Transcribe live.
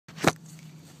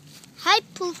Hi,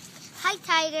 Pook. Hi,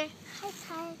 Tiger. Hi,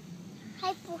 Tiger.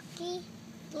 Hi, Pooky.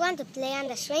 You want to play on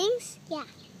the swings? Yeah.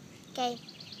 Okay.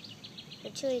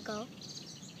 Where should we go?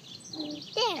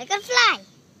 There. I can fly.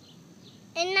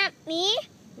 And not me?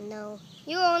 No.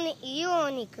 You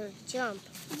only could jump.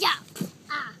 Jump.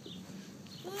 Ah.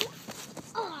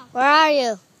 Oh. Where are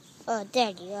you? Oh, there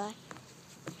you are.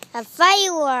 I thought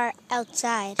you were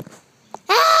outside.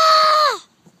 Ah!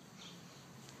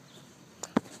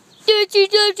 Dodgy,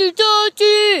 dodgy,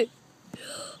 dodgy!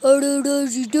 Oh,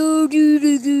 dodgy, dodgy, dodgy,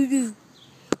 dodgy, dodgy.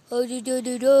 Dodgy,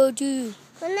 dodgy, dodgy.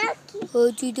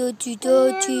 Dodgy, dodgy,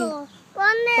 dodgy.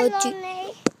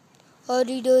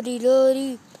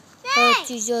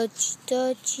 Dodgy, dodgy,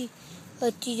 dodgy.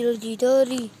 Dodgy, dodgy,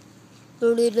 dodgy.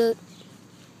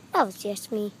 That was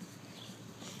just me.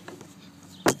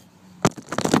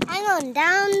 I'm going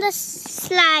down the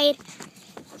slide.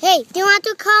 Hey, do you want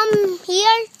to come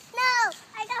here? No,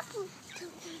 I got food.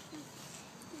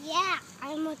 Yeah,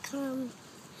 I'm gonna come.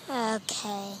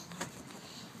 Okay.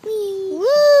 Wee.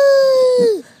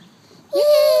 Woo!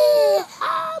 Yeah.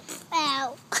 Up.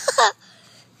 Ow.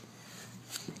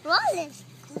 Rolling.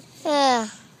 Yeah.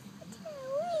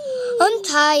 I'm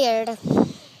tired.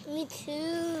 Me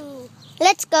too.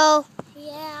 Let's go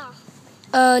Yeah.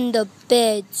 on the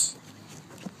beds.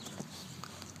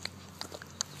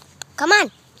 Come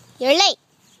on. You're late.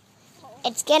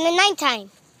 It's getting nighttime.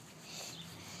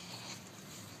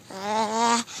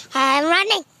 I'm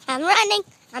running. I'm running.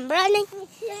 I'm running. Me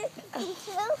too.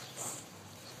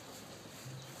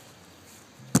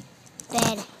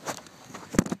 Bed.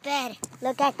 Bed.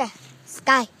 Look at the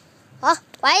sky. Oh,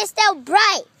 why is it so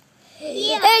bright?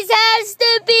 Yeah. It has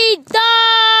to be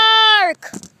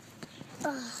dark.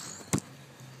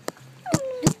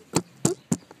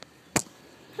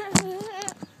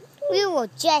 We will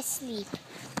just sleep.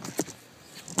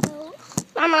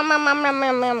 Nom, nom, nom, nom, nom,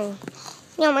 nom, nom.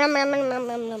 Nom, nom, nom, nom, nom,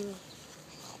 nom, nom.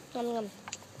 Nom, nom.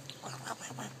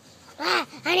 Ah,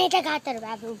 I need to go to the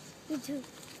bathroom. Me too.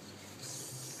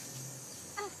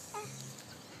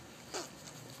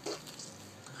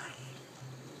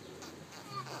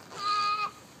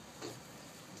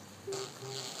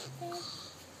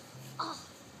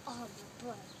 Oh,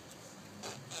 boy.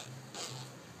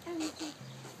 Oh,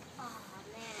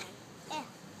 man. Eh,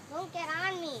 don't get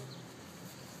on me.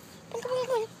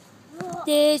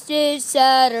 This is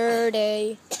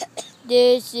Saturday.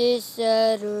 This is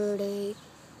Saturday.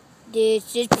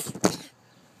 This is...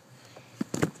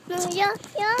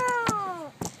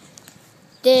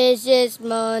 This is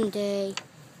Monday.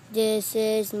 This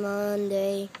is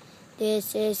Monday.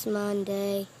 This is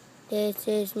Monday. This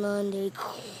is Monday.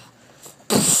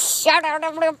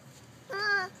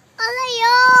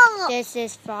 This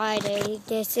is Friday.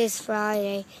 This is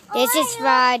Friday. This is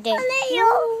Friday.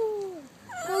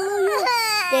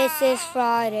 This is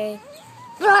Friday.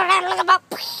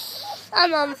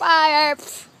 I'm on fire.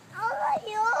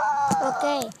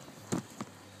 Okay.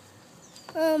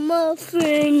 I'm a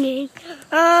friend.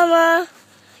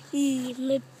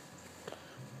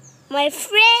 My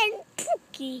friend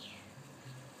Pooky.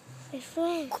 My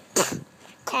friend.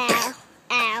 Ow,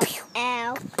 ow,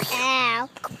 ow, ow,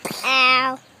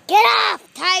 ow. Get off,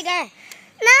 Tiger.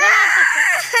 No!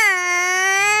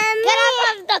 Get off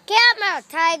of the camera,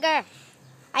 Tiger.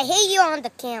 I hate you on the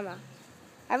camera.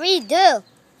 I really do.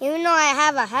 Even though I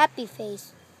have a happy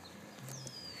face.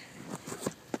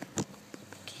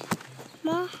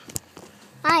 Ma.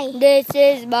 Hi. This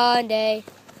is Monday.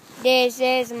 This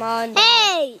is Monday.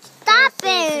 Hey, stop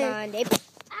This is it. Monday.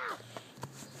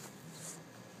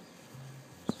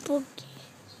 Pooky.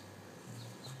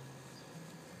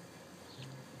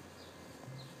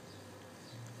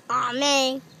 Aw,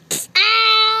 man.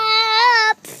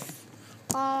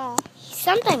 Oh.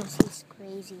 Sometimes he's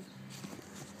crazy.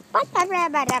 Come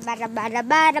on,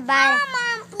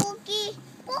 Pooky.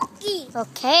 Pooky.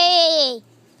 Okay.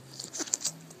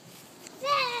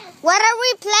 What are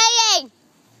we playing?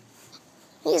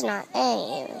 He's not.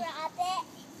 Hey. Rabbit.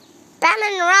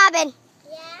 Batman and Robin.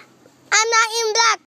 Yeah. I'm not in black.